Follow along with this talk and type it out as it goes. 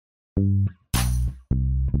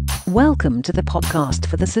Welcome to the podcast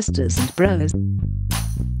for the sisters and bros.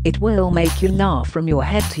 It will make you laugh from your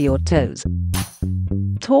head to your toes.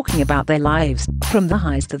 Talking about their lives, from the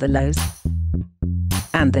highs to the lows.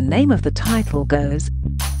 And the name of the title goes,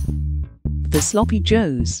 The Sloppy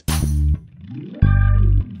Joes.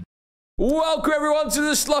 Welcome everyone to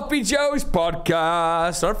the Sloppy Joes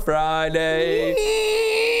podcast on Friday.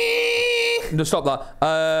 No, stop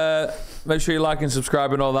that. Make sure you like and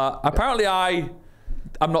subscribe and all that. Apparently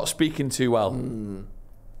I'm not speaking too well. And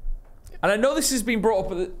I know this has been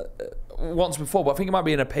brought up once before, but I think it might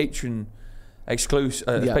be in a Patreon exclusive,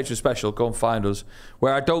 Patreon special. Go and find us.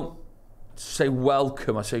 Where I don't say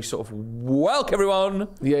welcome, I say sort of welcome everyone.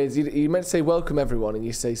 Yeah, you meant to say welcome everyone, and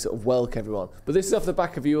you say sort of welcome everyone. But this is off the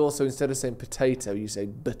back of you also, instead of saying potato, you say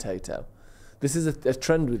potato. This is a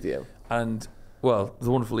trend with you. And, well,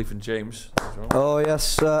 the wonderful Ethan James. Oh,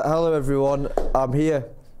 yes. Hello, everyone. I'm here.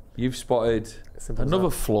 You've spotted another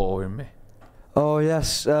flaw in me. Oh,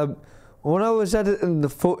 yes. When I was editing the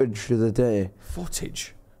footage the other day...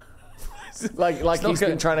 Footage? like he's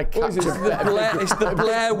been trying to capture it's the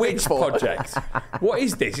Blair Witch Project. What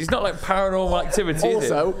is this? It's not like paranormal activity.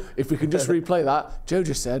 Also, if we can just replay that, Joe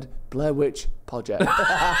just said Blair Witch Project.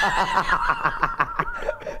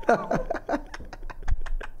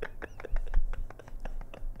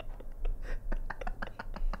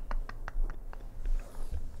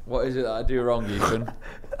 What is it that I do wrong, Ethan?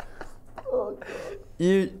 Oh,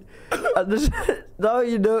 God. Now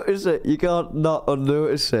you notice it, you can't not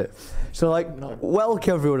unnotice it. So, like,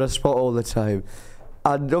 welcome everyone, I spot all the time.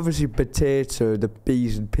 And obviously potato, the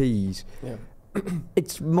B's and P's. Yeah.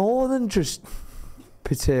 It's more than just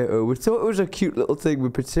potato. We thought it was a cute little thing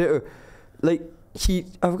with potato. Like,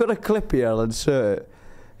 I've got a clip here, I'll insert it.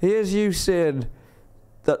 Here's you saying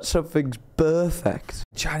that something's perfect.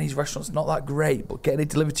 Chinese restaurant's not that great, but getting it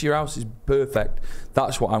delivered to your house is perfect.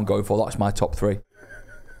 That's what I'm going for. That's my top 3.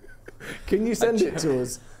 Can you send it to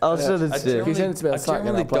us? I'll send it to you. Can you send it to me? I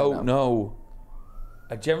generally don't know.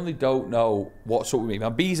 I generally don't know what's up with me. My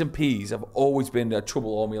B's and P's have always been a trouble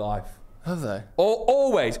all my life. Have they?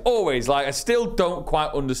 Always. Like, I still don't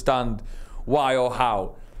quite understand why or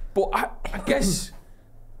how. But I guess,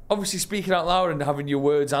 obviously, speaking out loud and having your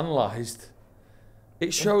words analysed,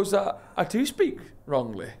 it shows that I do speak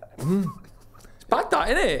wrongly. It's bad, that,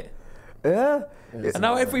 isn't it? Yeah. And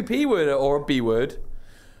now every P word or a B word,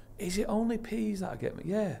 is it only P's that I get?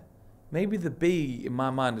 Yeah. Maybe the B in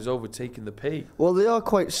my mind is overtaking the P. Well, they are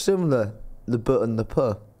quite similar, the but and the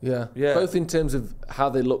puh. Yeah. Both in terms of how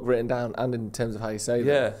they look written down and in terms of how you say them.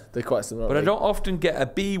 Yeah. They're quite similar. But I don't often get a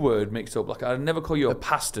B word mixed up. Like, I'd never call you a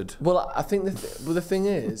bastard. Well, I think the thing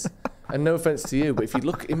is, and no offence to you, but if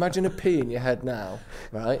you imagine a P in your head now,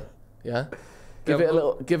 right? Yeah. Give it a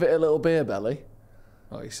little beer belly.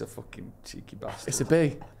 Oh, he's a fucking cheeky bastard. It's a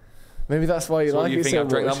B. Maybe that's why you like it so much. You think I've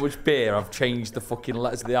drank that much beer? I've changed the fucking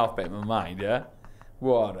letters of the alphabet in my mind, yeah?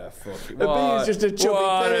 What a fucking... A B is just a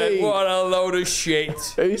chubby P. What a load of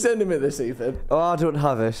shit. Are you sending me this, Ethan? Oh, I don't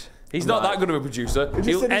have it. He's not that good of a producer. He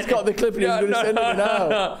just said he's got the clip and he's going to send it now.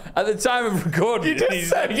 No. At the time of recording... You just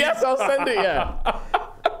said, yes, I'll send it, yeah.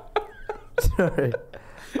 Sorry.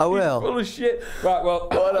 I will. Full of shit. Right, well,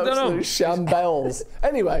 what I don't know. Shambles.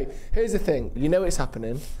 Anyway, here's the thing. You know it's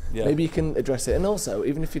happening. Yeah. Maybe you can address it. And also,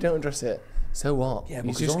 even if you don't address it, so what? Yeah,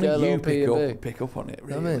 you just get a little pick up on it,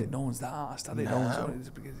 really. I mean, no one's that arsed, have they? No one's on it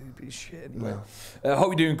because it's shit anyway. No. Hope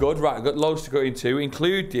you're doing good. Right, I've got loads to go into,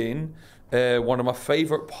 including one of my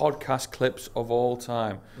favourite podcast clips of all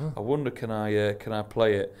time. I wonder, can I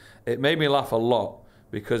play it? It made me laugh a lot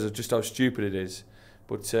because of just how stupid it is.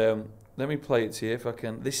 But... let me play it to you if I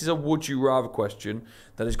can. This is a would you rather question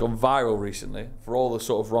that has gone viral recently for all the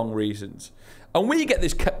sort of wrong reasons. And we get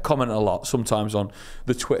this comment a lot sometimes on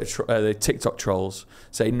the the TikTok trolls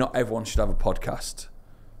saying not everyone should have a podcast.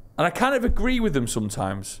 And I kind of agree with them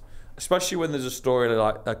sometimes, especially when there's a story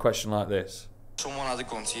like a question like this. Someone had a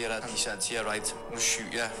gun to your head and he said to you, right, we'll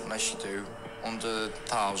shoot you unless you do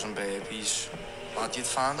 100,000 burpees. But you'd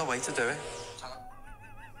find a way to do it.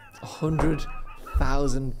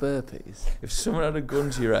 100,000 burpees. If someone had a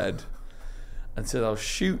gun to your head and said, I'll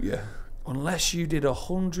shoot you unless you did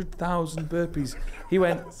 100,000 burpees, he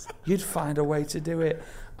went, you'd find a way to do it.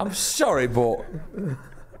 I'm sorry, but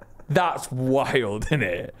that's wild, isn't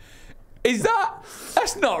it?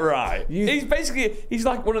 That's not right. He's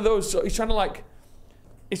like one of those, he's trying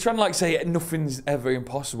to say nothing's ever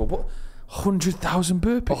impossible, but 100,000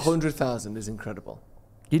 burpees. 100,000 is incredible.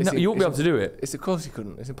 You won't be able to do it. Of course you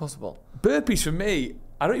couldn't. It's impossible. Burpees for me,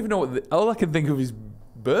 I don't even know all I can think of is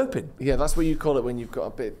burping. Yeah, that's what you call it when you've got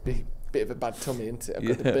a big bit of a bad tummy, isn't it? I've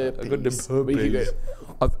got the burpees. I've got the burpees.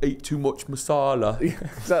 I've ate too much masala.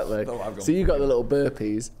 Exactly. So you got the little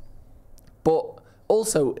burpees, but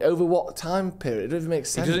also over what time period? It doesn't make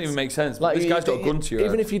sense. It doesn't even make sense. Like, this guy's got a gun to you.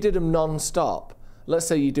 Even if you did them non-stop, let's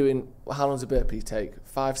say you're doing, how long does a burpee take?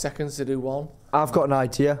 5 seconds to do one? I've got an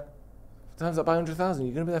idea. Times that by 100,000,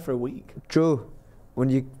 you're going to be there for a week. Joe, when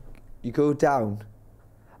you go down,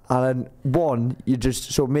 and then one, you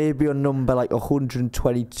just, so maybe on number like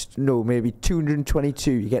 120, no, maybe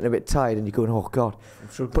 222, you're getting a bit tired and you're going, oh God.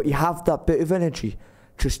 But you have that bit of energy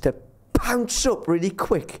just to pounce up really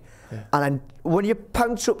quick. Yeah. And then when you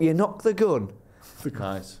pounce up, you knock the gun.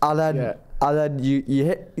 Nice. And then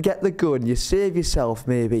you get the gun, you save yourself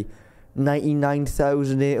maybe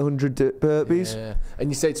 99,800 burpees. Yeah. And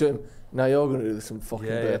you say to him, now you're going to do some fucking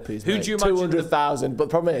burpees. Who do you imagine? 200,000. But the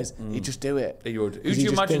problem is, you just do it. Who do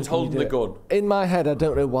you imagine holding the gun? In my head, I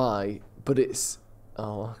don't know why, but it's...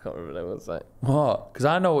 Oh, I can't remember what it's like. What? Because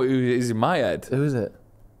I know who it is in my head. Who is it?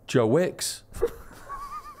 Joe Wicks.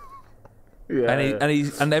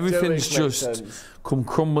 And everything's just come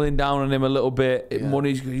crumbling down on him a little bit.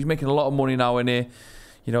 He's making a lot of money now, innit?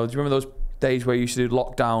 You know, do you remember those days where you used to do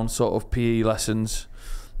lockdown sort of PE lessons?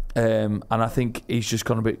 And I think he's just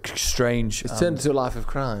gone a bit strange. It's turned into a life of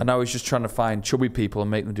crime. And now he's just trying to find chubby people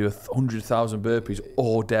and make them do 100,000 burpees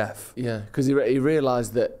or death. Yeah, because he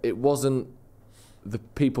realised that it wasn't the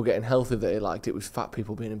people getting healthy that he liked, it was fat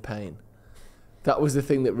people being in pain. That was the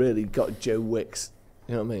thing that really got Joe Wicks,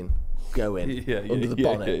 you know what I mean, going under the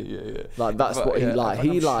bonnet. Yeah. Like, that's what he liked.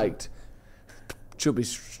 He liked chubby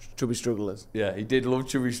strugglers. Yeah, he did love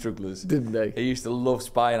chubby strugglers. Didn't he? He used to love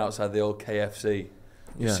spying outside the old KFC.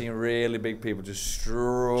 You've seen really big people just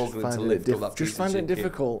struggling to lift up that piece Just find it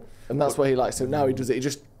difficult. And that's what he likes. So now he does it. He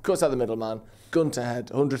just cuts out the middleman, gun to head,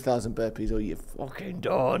 100,000 burpees, or you're fucking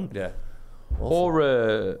done. Yeah. Or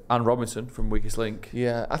Anne Robinson from Weakest Link.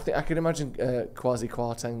 Yeah, I think I could imagine Kwasi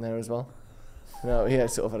Kwarteng there as well. You know, he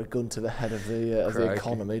sort of had a gun to the head of the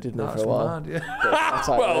economy, didn't he, for a while? Mad,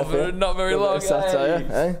 well, not very long.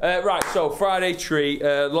 Right, so Friday treat,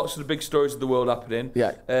 lots of the big stories of the world happening.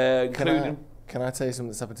 Yeah. Including... Can I tell you something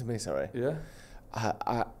that's happened to me, sorry? Yeah.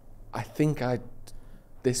 I think I,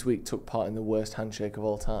 this week, took part in the worst handshake of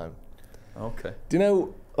all time. Okay. Do you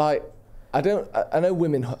know, like, I know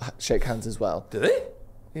women shake hands as well. Do they?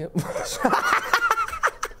 Yep.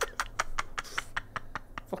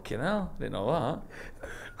 Fucking hell, I didn't know that.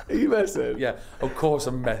 Are you messing? Yeah, of course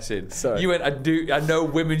I'm messing. Sorry. You went, I know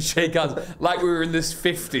women shake hands like we were in the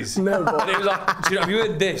 50s. No, but... And it was like, do you know, have you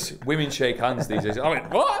heard this? Women shake hands these days. I went,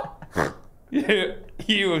 what?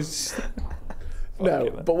 You was... No,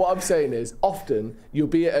 but what I'm saying is, often you'll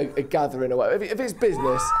be at a gathering or whatever. If it's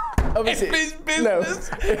business... Obviously, if it's business?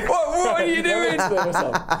 No. What are you doing?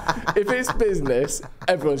 If it's business,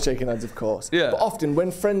 everyone's shaking hands, of course. Yeah. But often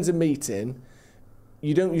when friends are meeting...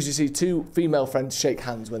 You don't usually see two female friends shake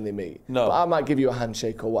hands when they meet. No. But I might give you a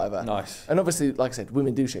handshake or whatever. Nice. And obviously, like I said,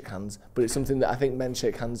 women do shake hands, but it's something that I think men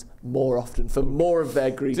shake hands more often for more of their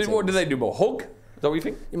greetings. What do they do more? Hug? Is that what you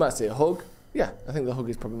think? You might say a hug. Yeah, I think the hug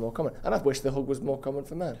is probably more common. And I wish the hug was more common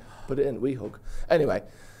for men, but it isn't. We hug. Anyway,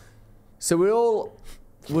 so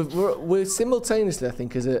we're simultaneously, I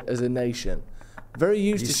think, as a nation, very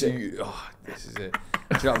used to... This is it.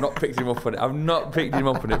 You know, I've not picked him up on it. I've not picked him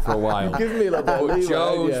up on it for a while. Give me a little bit of leeway,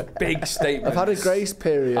 Joe's big statement. I've had a grace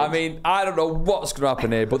period. I mean, I don't know what's going to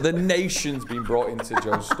happen here, but the nation's been brought into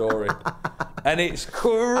Joe's story. And it's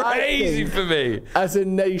crazy for me. As a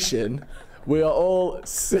nation, we are all...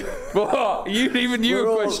 What? You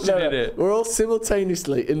were questioning it. We're all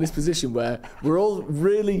simultaneously in this position where we're all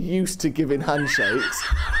really used to giving handshakes,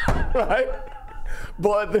 right?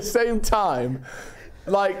 But at the same time,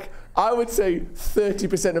 like... I would say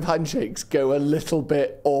 30% of handshakes go a little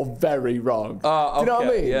bit or very wrong. Okay. Do you know what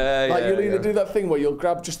I mean? Yeah, you'll either do that thing where you'll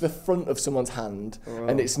grab just the front of someone's hand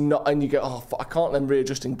and it's not, and you go, I can't then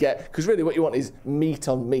readjust and get, because really what you want is meat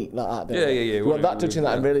on meat like that. Yeah. You want that touching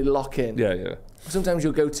that and really lock in. Yeah. Sometimes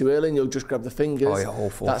you'll go too early and you'll just grab the fingers. Oh, yeah,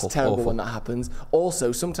 awful. That's terrible awful. when that happens.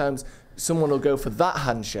 Also, sometimes someone will go for that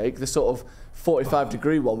handshake, the sort of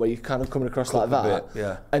 45-degree one where you're kind of coming across like that.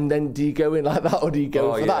 Yeah. And then do you go in like that or do you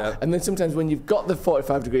go for that? And then sometimes when you've got the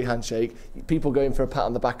 45-degree handshake, people go in for a pat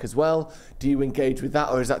on the back as well. Do you engage with that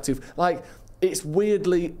or is that too... Like, it's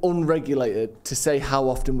weirdly unregulated to say how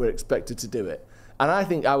often we're expected to do it. And I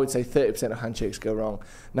think I would say 30% of handshakes go wrong.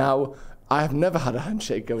 Now... I have never had a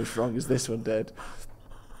handshake go as wrong as this one did.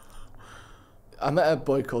 I met a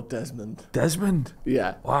boy called Desmond. Desmond?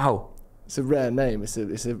 Yeah. Wow. It's a rare name. It's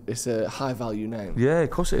a high value name. Yeah,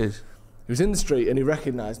 of course it is. He was in the street and he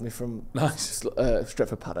recognised me from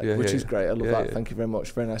Stretford Paddock, which is great. I love that. Thank you very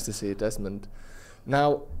much. Very nice to see you, Desmond.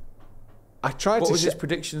 Now, I tried to... What was his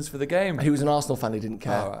predictions for the game? He was an Arsenal fan. He didn't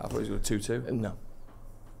care. Oh, right. I thought he was going 2-2. No.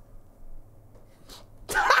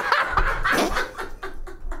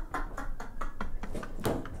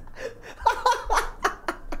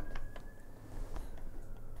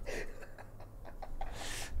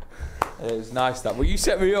 It was nice that. Well, you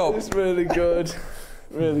set me up. It's really good.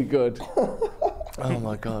 Really good. Oh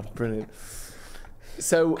my God, brilliant.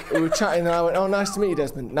 So we were chatting and I went, oh, nice to meet you,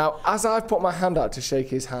 Desmond. Now, as I've put my hand out to shake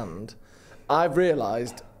his hand, I've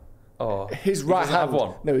realised his right hand... Have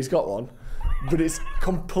one. No, he's got one. But it's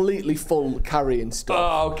completely full carrying stuff.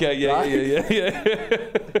 Oh, okay, yeah.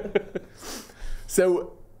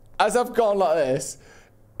 So as I've gone like this,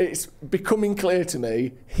 it's becoming clear to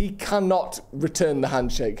me he cannot return the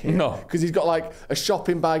handshake here. No. Because he's got like a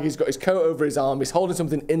shopping bag, he's got his coat over his arm, he's holding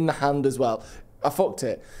something in the hand as well. I fucked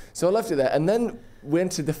it. So I left it there. And then we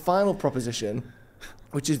entered the final proposition,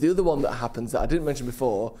 which is the other one that happens that I didn't mention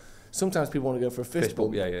before. Sometimes people want to go for a fist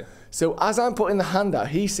bump. Yeah. So as I'm putting the hand out,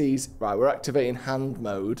 he sees, right, we're activating hand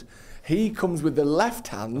mode. He comes with the left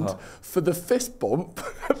hand for the fist bump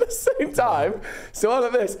at the same time. So I'm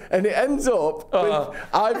like this, and it ends up with,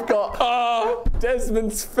 I've got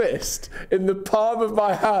Desmond's fist in the palm of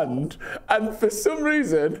my hand, and for some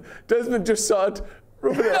reason, Desmond just started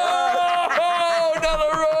rubbing it. Oh, not a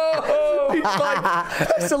roll! He's like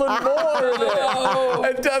pestle and mortar in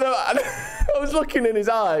it. And I was looking in his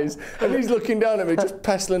eyes, and he's looking down at me, just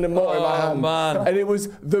pestling and mortar in my hand. Man. And it was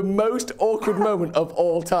the most awkward moment of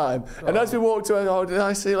all time. And as we walked away, did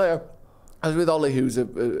I see you later? I was with Ollie, who's a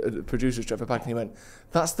producer of Stretford Paddock, and he went,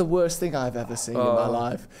 that's the worst thing I've ever seen in my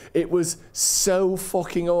life. It was so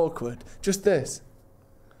fucking awkward. Just this.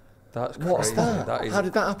 That's crazy. What's that? How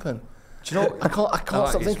did that happen? Do you know? I can't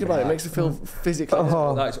stop thinking about it. It makes me feel physically.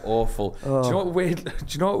 That's awful. Do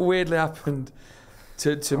you know what weirdly happened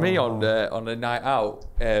to me on a night out?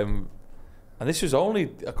 And this was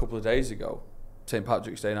only a couple of days ago. St.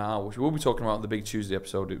 Patrick's Day night out, which we'll be talking about in the Big Tuesday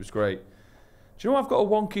episode. It was great. Do you know I've got a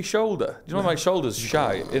wonky shoulder? Do you know my shoulder's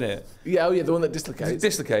shite, innit? Yeah, the one that dislocates. It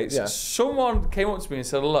dislocates. Yeah. Someone came up to me and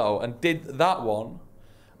said hello and did that one.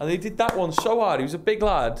 And they did that one so hard. He was a big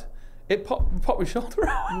lad. It popped my shoulder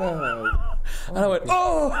out. No. And I went,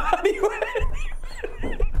 and he went,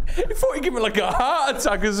 he thought he'd give me like a heart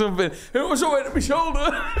attack or something. It was all at my shoulder.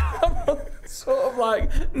 I'm sort of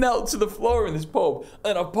like knelt to the floor in this pub.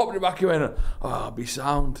 And I popped it back and went, I'll be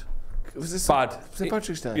sound. Was this bad? St.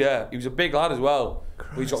 Patrick's Day? Yeah, he was a big lad as well.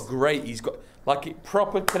 He's got great. He's got like it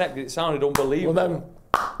proper connected. It sounded unbelievable. Well then,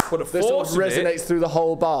 but the this force resonates through the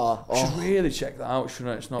whole bar. You should really check that out,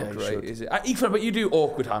 shouldn't it? It's not great, is it? Ethan, but you do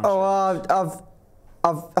awkward handshakes.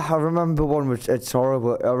 I remember one which it's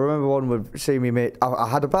horrible. I remember one would see me mate. I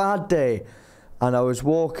had a bad day, and I was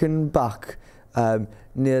walking back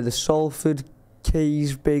near the Salford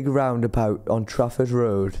Quays big roundabout on Trafford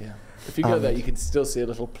Road. Yeah. If you go there, you can still see a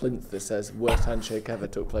little plinth that says "worst handshake ever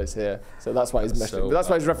took place here." So that's why he's messing. That's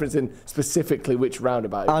why he's referencing specifically which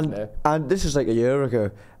roundabout. And this is like a year ago,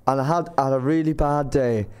 and I had a really bad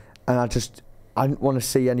day, and I didn't want to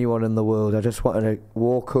see anyone in the world. I just wanted to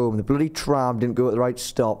walk home. The bloody tram didn't go at the right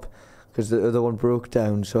stop because the other one broke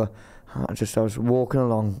down. So I was walking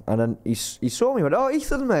along, and then he saw me and went, "Oh,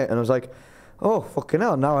 Ethan, mate," and I was like, oh, fucking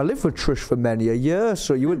hell, now I lived with Trish for many a year,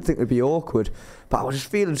 so you wouldn't think it'd be awkward. But I was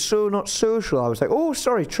just feeling so not social. I was like, oh,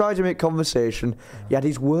 sorry, tried to make conversation. He had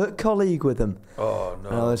his work colleague with him. Oh, no.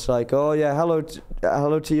 And I was like, oh, yeah, hello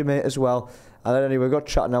to your mate as well. And then anyway, we got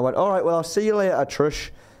chatting. I went, all right, well, I'll see you later,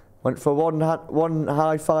 Trish. Went for one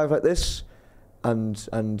high five like this, and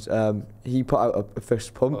he put out a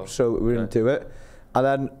fist pump, so we didn't do it. And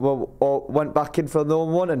then went back in for another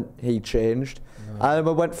one, and he changed. No. And then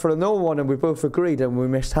we went for another one, and we both agreed, and we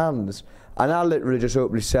missed hands. And I literally just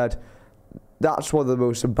openly said, that's one of the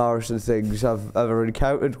most embarrassing things I've ever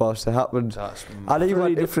encountered whilst it happened. And he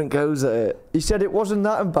went different goes at it. He said it wasn't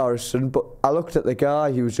that embarrassing, but I looked at the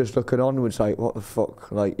guy, he was just looking onwards like, what the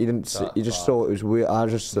fuck? Like, he just thought it was weird.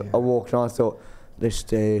 I walked on, I thought, this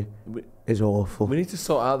day is awful. We need to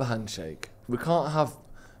sort out the handshake. We can't have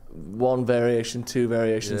one variation, two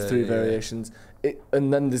variations, three variations.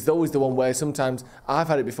 And then there's always the one where sometimes I've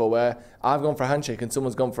had it before where I've gone for a handshake and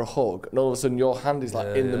someone's gone for a hug, and all of a sudden your hand is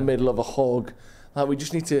like in the middle of a hug. Like, we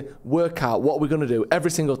just need to work out what we're going to do every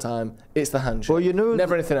single time. It's the handshake. Well,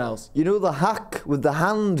 never anything else. You know the hack with the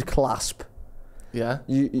hand clasp. Yeah.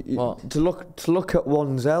 What? To look at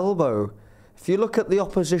one's elbow. If you look at the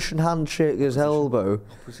opposition handshaker's elbow,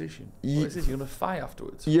 opposition. What is this? You're going to fight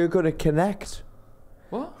afterwards. You're going to connect.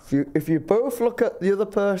 What? If you both look at the other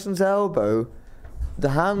person's elbow, the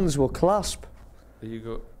hands will clasp. There you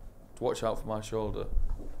go. Watch out for my shoulder.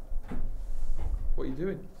 What are you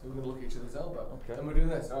doing? So we're going to look at each other's elbow. Okay. And we're doing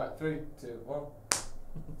this. All right, 3, 2, 1.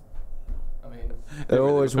 I mean... It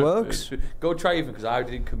always works. Go try even, because I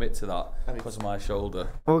didn't commit to that because of my shoulder.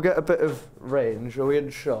 We'll get a bit of range. Are we in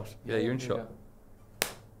shot? Yeah, you're in shot.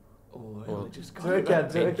 Oh, it just got do it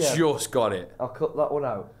again. Just got it. I'll cut that one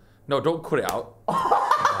out. No, don't cut it out.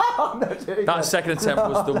 No, that second attempt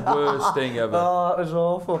was the worst thing ever. Oh, that was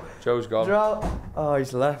awful. Joe's gone. Oh,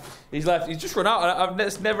 he's left. He's left. He's just run out.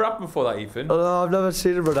 It's never happened before that, Ethan. Oh, I've never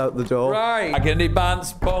seen him run out the door. Right. I get any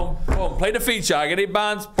bands, boom, boom. Play the feature. I get any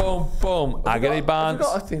bands, boom, boom. I get any bands.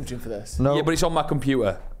 Have you got a theme tune for this? No. Yeah, but it's on my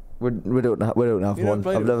computer. We don't have one.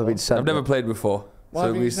 I've never been sent. I've never played before. Why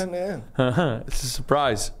haven't you sent it in? It's a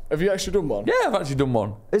surprise. Have you actually done one? Yeah, I've actually done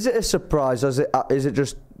one. Is it a surprise? Is it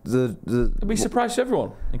just the? It'll be a surprise to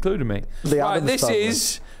everyone, including me. Right, this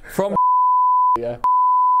is from. Yeah.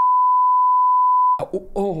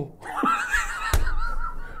 Oh.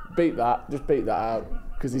 Beat that. Just beat that out.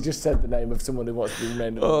 Because he just said the name of someone who wants to be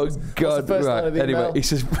named. Oh, God. Right. Anyway, he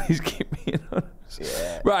says, please keep me anonymous.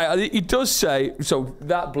 Yeah. Right, he does say, so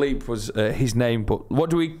that bleep was his name, but what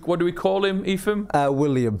do we call him, Ethan?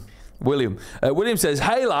 William. William says,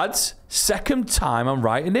 hey lads, second time I'm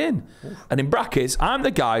writing in. And in brackets, I'm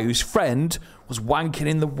the guy whose friend was wanking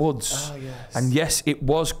in the woods. Oh, yes. And yes, it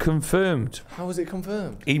was confirmed. How was it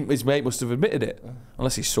confirmed? His mate must have admitted it,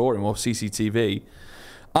 unless he saw him or CCTV.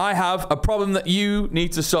 I have a problem that you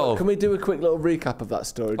need to solve. Can we do a quick little recap of that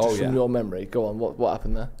story, just from your memory? Go on, what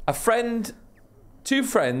happened there? Two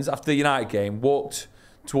friends after the United game walked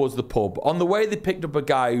towards the pub. On the way, they picked up a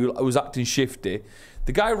guy who was acting shifty.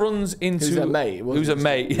 The guy runs into... Who's a mate? Who's a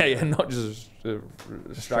mate, yeah, not just a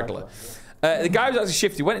straggler. The guy was actually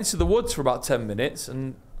shifty, went into the woods for about 10 minutes,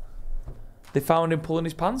 and they found him pulling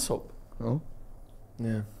his pants up. Oh.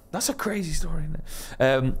 Yeah. That's a crazy story, isn't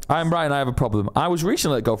it? I'm Brian, I have a problem. I was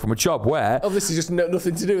recently let go from a job where... Oh, this is just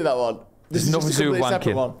nothing to do with that one. There's nothing to do with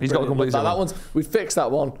wanking. He's got a complete separate one. We fixed that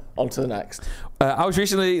one. On to the next. I was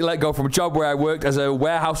recently let go from a job where I worked as a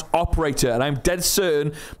warehouse operator, and I'm dead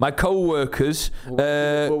certain my co-workers...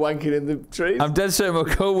 were wanking in the trees? I'm dead certain my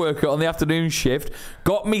co-worker on the afternoon shift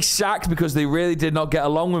got me sacked because they really did not get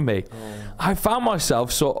along with me. I found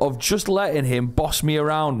myself sort of just letting him boss me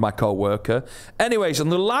around, my co-worker. Anyways, on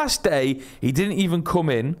the last day, he didn't even come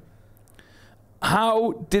in.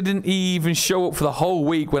 How didn't he even show up for the whole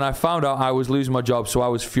week when I found out I was losing my job? So I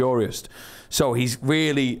was furious. So he's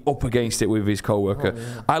really up against it with his co-worker.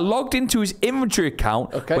 I logged into his inventory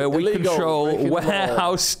account where we control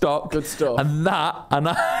warehouse stock. Good stuff.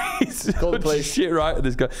 And he's shit right at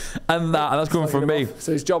this guy. And that's coming from me.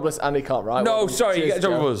 So he's jobless and he can't write. No, sorry, you get a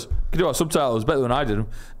job with us. You can do our subtitles better than I did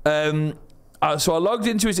them. So I logged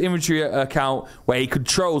into his inventory account where he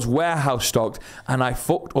controls warehouse stock, and I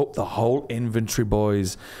fucked up the whole inventory,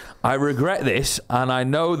 boys. I regret this, and I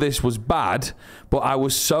know this was bad, but I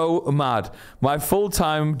was so mad. My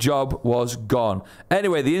full-time job was gone.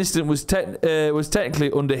 Anyway, the incident was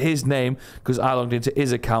technically under his name because I logged into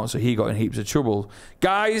his account, so he got in heaps of trouble.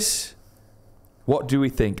 Guys, what do we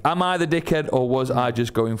think? Am I the dickhead, or was I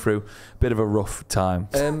just going through a bit of a rough time?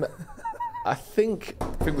 I think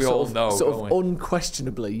we all know. Sort of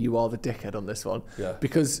unquestionably, you are the dickhead on this one. Yeah.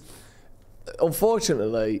 Because,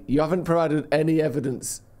 unfortunately, you haven't provided any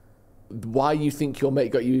evidence why you think your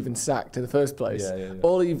mate got you even sacked in the first place. Yeah.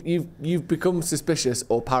 All you've become suspicious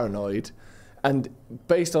or paranoid, and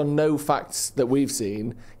based on no facts that we've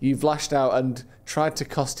seen, you've lashed out and tried to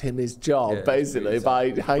cost him his job, basically, by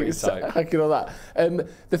hacking all that.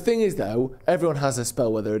 The thing is, though, everyone has a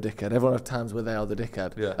spell where they're a dickhead. Everyone has times where they are the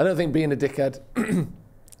dickhead. Yeah. I don't think being a dickhead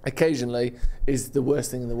occasionally is the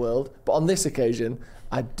worst thing in the world. But on this occasion,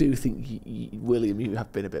 I do think, William, you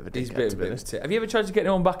have been a bit of a dickhead. He's been a bit of a tit. Have you ever tried to get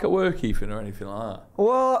anyone back at work, Ethan, or anything like that?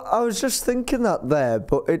 Well, I was just thinking that there,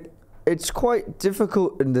 but it's quite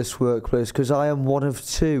difficult in this workplace because I am one of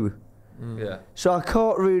two. Yeah. So I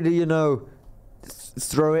can't really,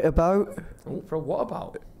 throw it about. For what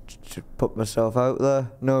about? To put myself out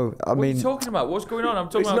there. No, I mean... What are you talking about? What's going on? I'm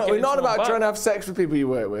talking about... We're not about trying to have sex with people you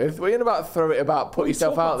work with. We're not about throw it about, put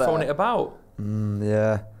yourself out there. Throwing it about?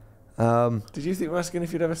 Yeah. Did you think we're asking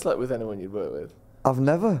if you'd ever slept with anyone you'd work with? I've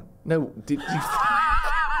never. No, did you...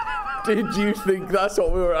 Did you think that's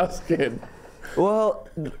what we were asking? Well...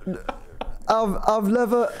 I've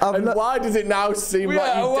never... why does it now seem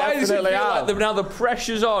like you why definitely does it feel have? like now the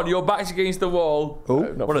pressure's on, your back's against the wall. Oh.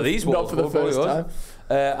 One of these walls. Not for the first time.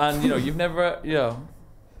 And, you've never,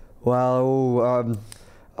 Well,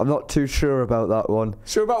 I'm not too sure about that one.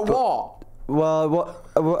 Sure about what? Well,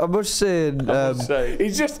 I must say,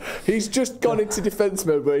 he's just gone into defence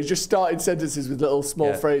mode where he's just starting sentences with little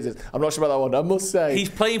small phrases. I'm not sure about that one. I must say, he's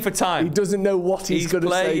playing for time. He doesn't know what he's going to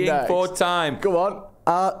say next. He's playing for time. Go on.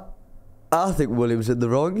 I think William's in the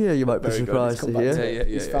wrong here. You might be surprised to hear.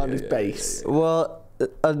 He's found his base. Well,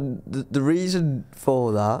 and the reason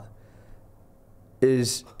for that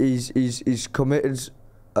is he's committed.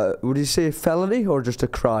 Would you say a felony or just a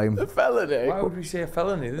crime? A felony. Why would we say a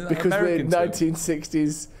felony? Isn't that because American we're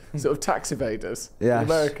 1960s sort of tax evaders in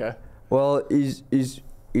America. Well, he's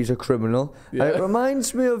a criminal. Yeah. And it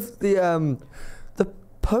reminds me of the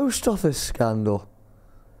post office scandal.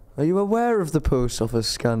 Are you aware of the post office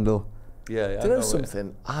scandal? Yeah, Do you know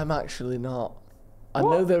something? I'm actually not. I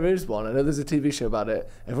know there is one. I know there's a TV show about it.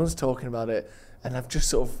 Everyone's talking about it, and I've just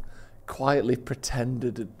sort of quietly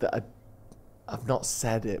pretended that I've not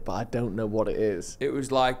said it, but I don't know what it is. It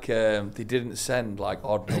was like they didn't send like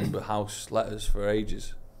odd number house letters for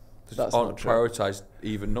ages. That's not true. Prioritised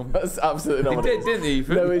even numbers. That's absolutely not. They did, didn't they?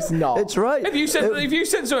 Even? No, it's not. It's right. If you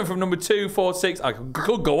sent something from number 2, 4, 6, I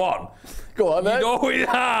could go on. Go on, then. You'd always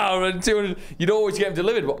have, and 200. You'd always get them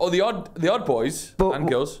delivered. But the odd boys and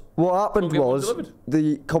girls. What happened was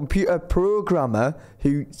the computer programmer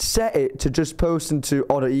who set it to just post into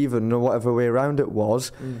odd or even or whatever way around it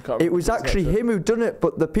was. It was actually him who done it,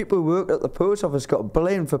 but the people who worked at the post office got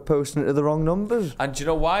blamed for posting it to the wrong numbers. And do you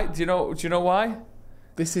know why? Do you know why?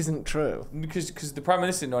 This isn't true. Because the Prime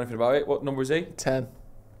Minister didn't know anything about it. What number is he? 10.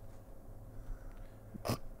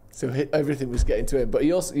 So everything was getting to him, but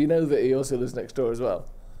he also, you know that he also lives next door as well.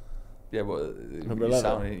 Yeah, but number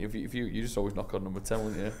 11. If you just always knock on number 10,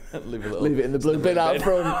 wouldn't you? Leave it in the blue bin out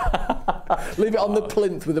front. Leave it on the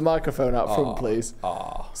plinth with the microphone out front, please.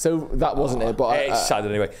 So that wasn't it, but it's sad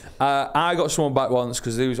anyway. I got someone back once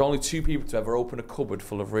because there was only 2 people to ever open a cupboard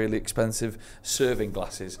full of really expensive serving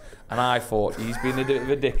glasses, and I thought he's been a bit of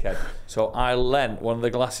a dickhead. So I lent one of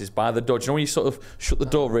the glasses by the door. Do you know when you sort of shut the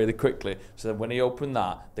door really quickly, so that when he opened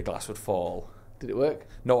that, the glass would fall. Did it work?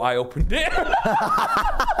 No, I opened it. It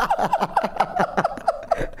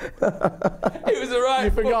was alright. You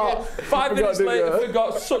forgot. 5 minutes later,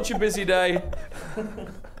 forgot. Such a busy day.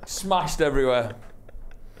 Smashed everywhere.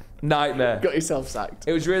 Nightmare. Got yourself sacked.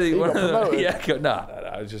 It was really you got promoted. Yeah,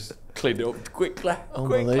 no. I just cleaned it up quickly.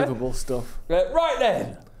 Unbelievable stuff. Right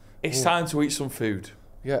then, it's time to eat some food.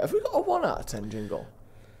 Yeah, have we got a 1 out of 10 jingle?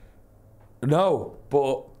 No,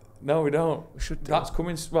 but. No, we don't. We should do. That's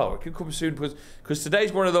coming. Well, it could come soon because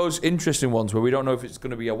today's one of those interesting ones where we don't know if it's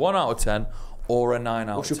going to be a 1 out of 10 or a 9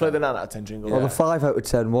 out of 10. Should we play the 9 out of 10 jingle? Yeah. Or the 5 out of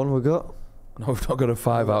 10 one we got? No, we've not got a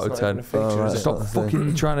 5 out of 10. Right, stop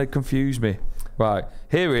fucking trying to confuse me. Right,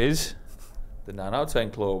 here is the 9 out of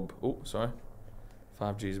 10 club. Oh, sorry.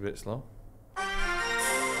 5G's a bit slow.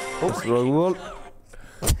 That's the wrong one.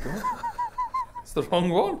 It's the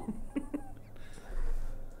wrong one.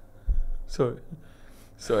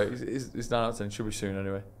 Sorry, it's 9 out of 10. Should be soon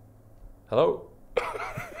anyway. Hello?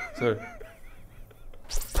 Sorry.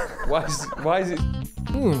 Why is it?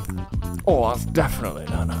 Oh, that's definitely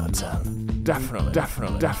 9 out of 10. Definitely.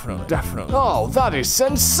 Oh, that is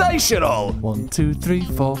sensational! 1, 2, 3,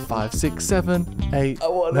 4, 5, 6, 7, 8,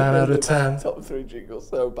 9 out of 10. Top 3 jingles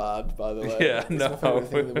so bad, by the way. Yeah, it's my favourite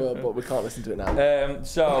thing in the world, but we can't listen to it now.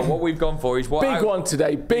 So what we've gone for is big one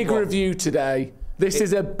today. Big review today. This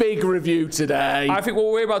is a big review today. I think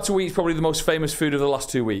what we're about to eat is probably the most famous food of the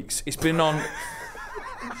last 2 weeks. It's been on.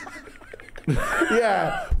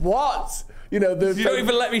 Yeah. What? You know, you don't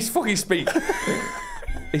even let me fucking speak.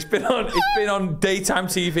 It's been on daytime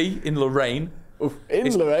TV in Lorraine.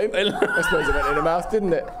 Lorraine? I suppose it went in her mouth,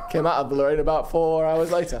 didn't it? Came out of Lorraine about 4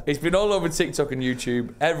 hours later. It's been all over TikTok and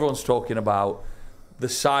YouTube. Everyone's talking about the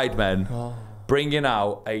Sidemen bringing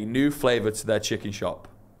out a new flavour to their chicken shop.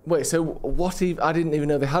 Wait, so what? I didn't even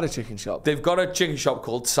know they had a chicken shop. They've got a chicken shop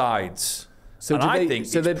called Sides. So and I think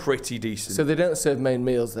it's pretty decent. So they don't serve main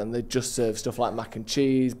meals then? They just serve stuff like mac and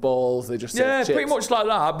cheese, balls, they just serve chips. Pretty much like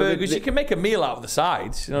that. Burgers, you can make a meal out of the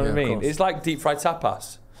sides, you know what I mean? It's like deep fried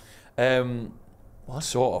tapas. What?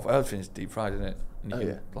 Sort of. Everything's deep fried, isn't it? And you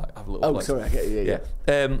can, like, have a little place. Sorry, I get you, yeah.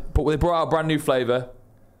 But they brought out a brand new flavour.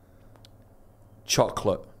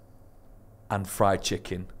 Chocolate and fried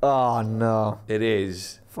chicken. Oh, no. It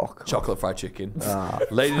is. Fuck chocolate fried chicken.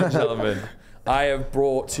 Ladies and gentlemen, I have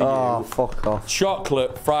brought to you fuck off.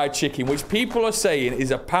 chocolate fried chicken, which people are saying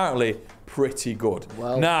is apparently pretty good.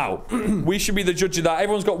 Well, now, we should be the judge of that.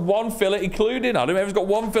 Everyone's got 1 fillet, including Adam. Everyone's got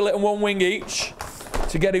 1 fillet and 1 wing each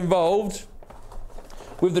to get involved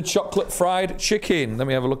with the chocolate fried chicken. Let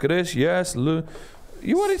me have a look at this. Yes. You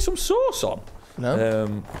added some sauce on. No.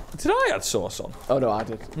 Did I add sauce on? Oh, no, I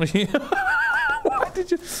did. Why fuck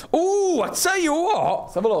did you? Oh, I tell you what.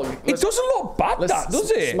 Let's have a look. It doesn't look bad, that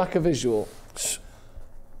does it? Smack a visual.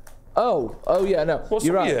 Oh yeah, no. What's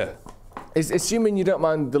you're up right. here? Assuming you don't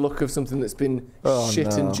mind the look of something that's been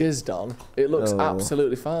shit and jizzed on, it looks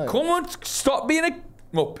absolutely fine. Come on, stop being a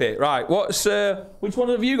muppet. Right, which one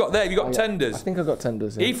have you got there? Have you got tenders? I think I've got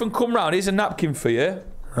tenders. Yeah. Ethan, come round. Here's a napkin for you.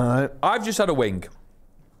 All right. I've just had a wing.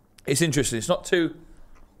 It's interesting. It's not too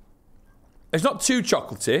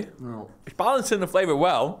chocolatey. No. It's balancing the flavour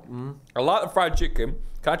well. I like the fried chicken.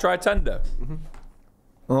 Can I try a tender?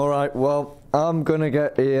 All right, well, I'm going to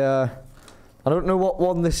get a... I don't know what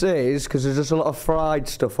one this is, because there's just a lot of fried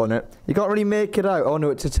stuff on it. You can't really make it out. Oh,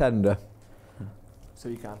 no, it's a tender. So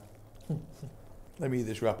you can. Let me eat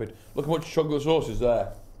this rapid. Look how much chocolate sauce is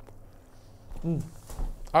there.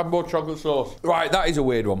 Add more chocolate sauce. Right, that is a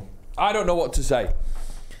weird one. I don't know what to say.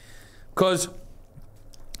 Because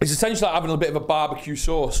it's essentially like having a bit of a barbecue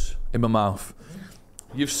sauce in my mouth.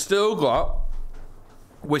 You've still got...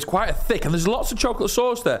 Well, it's quite thick, and there's lots of chocolate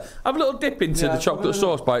sauce there. Have a little dip into the chocolate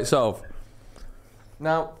sauce by itself.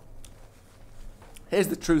 Now, here's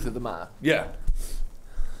the truth of the matter. Yeah.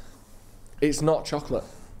 It's not chocolate.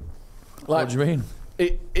 What do you mean?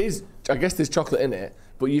 It is, I guess there's chocolate in it,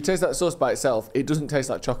 but you taste that sauce by itself, it doesn't taste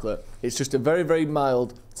like chocolate. It's just a very, very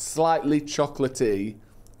mild, slightly chocolatey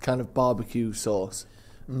kind of barbecue sauce.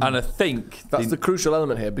 And I think... That's the crucial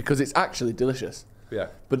element here, because it's actually delicious. Yeah.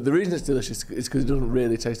 But the reason it's delicious is because it doesn't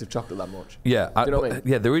really taste of chocolate that much. Yeah. Do you know what I mean?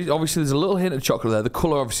 Yeah, there's a little hint of chocolate there. The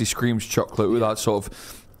colour obviously screams chocolate with that sort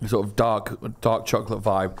of dark chocolate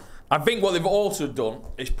vibe. I think what they've also done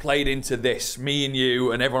is played into this. Me and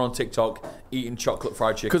you and everyone on TikTok eating chocolate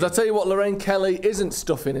fried chicken. Because I tell you what, Lorraine Kelly isn't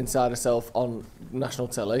stuffing inside herself on national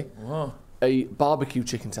telly. Oh. A barbecue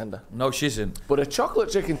chicken tender. No, she isn't. But a chocolate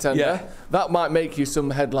chicken tender, that might make you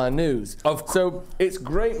some headline news. So it's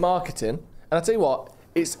great marketing. And I tell you what,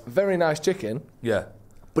 it's very nice chicken. Yeah.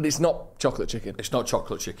 But it's not chocolate chicken. It's not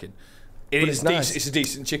chocolate chicken. It's nice. It's a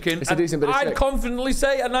decent chicken. It's a decent bit of I'd steak. confidently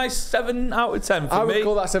say a nice 7 out of 10 for me. I would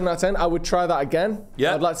call that 7 out of 10. I would try that again.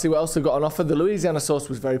 Yeah. I'd like to see what else they've got on offer. The Louisiana sauce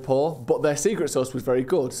was very poor, but their secret sauce was very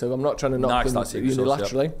good. So I'm not trying to knock them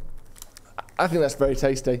unilaterally. I think that's very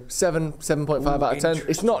tasty. 7.5 out of 10.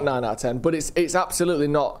 It's not 9 out of 10, but it's absolutely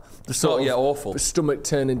not the sort of awful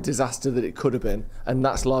stomach-turning disaster that it could have been, and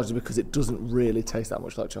that's largely because it doesn't really taste that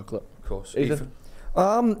much like chocolate. Of course. Ethan?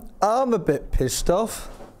 I'm a bit pissed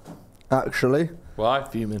off, actually. Why?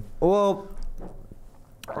 Fuming. Well,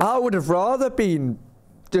 I would have rather been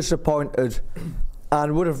disappointed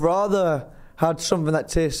and would have rather had something that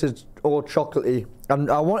tasted all chocolatey,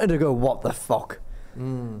 and I wanted to go, what the fuck?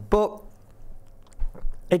 But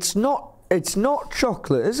it's not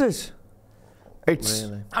chocolate, is it? It's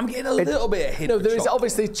really? I'm getting a little bit of hint. No, there is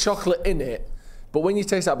obviously chocolate in it, but when you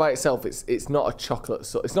taste that by itself, it's not a chocolate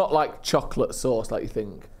sauce. It's not like chocolate sauce like you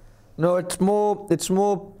think. No, it's more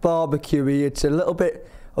barbecuey. It's a little bit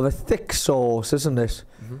of a thick sauce, isn't it?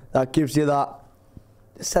 That gives you that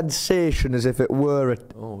sensation as if it were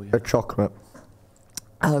a chocolate.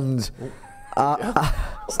 And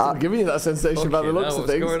Still giving you that sensation about the looks of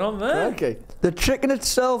things. What's going on there? Okay. the chicken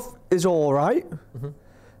itself is all right.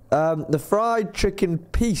 The fried chicken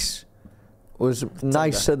piece was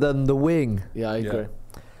nicer than the wing. Yeah, I agree.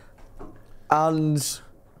 And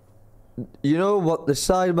you know what? The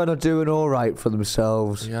Sidemen are doing all right for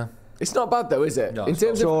themselves. Yeah. It's not bad though, is it? No, in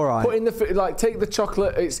terms of all right. putting take the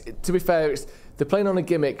chocolate. To be fair, they're playing on a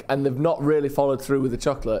gimmick and they've not really followed through with the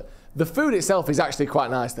chocolate. The food itself is actually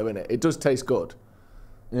quite nice though, isn't it? It does taste good.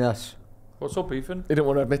 Yes. What's up, Ethan? He didn't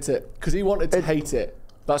want to admit it because he wanted to hate it.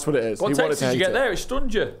 That's what it is. What text did you get there? It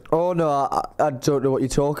stunned you. Oh no, I don't know what you're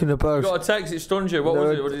talking about. You got a text, it stunned you. What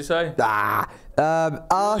was it? What did he say?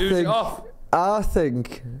 I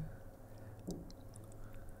think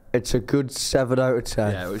it's a good 7 out of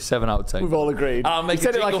 10. Yeah, it was 7 out of 10. We've all agreed. I'll make he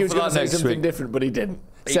said it like he was going to say something week. different, but he didn't.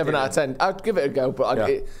 He 7 didn't. out of 10. I'd give it a go, but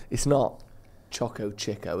it's not Choco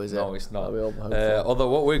Chico, is it? No, it's not. We all hope for. Although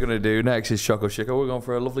what we're going to do next is Choco Chico. We're going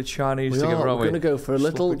for a lovely Chinese together, aren't we? We're going to go for a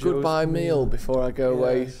little goodbye meal before I go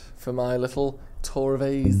away for my little tour of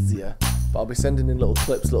Asia. But I'll be sending in little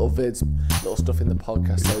clips, little vids, little stuff in the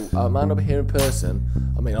podcast. So I might not be here in person.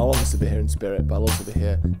 I mean, I'll obviously be here in spirit, but I'll also be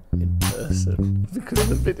here in person because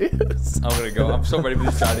of the videos. I'm going to go. I'm so ready for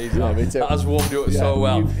this Chinese. Yeah, me too. That has warmed you up so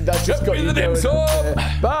well. That just got you the going. dips up.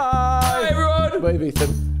 Bye. Bye, everyone. Wave,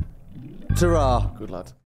 Ethan. Ta-ra. Good lad.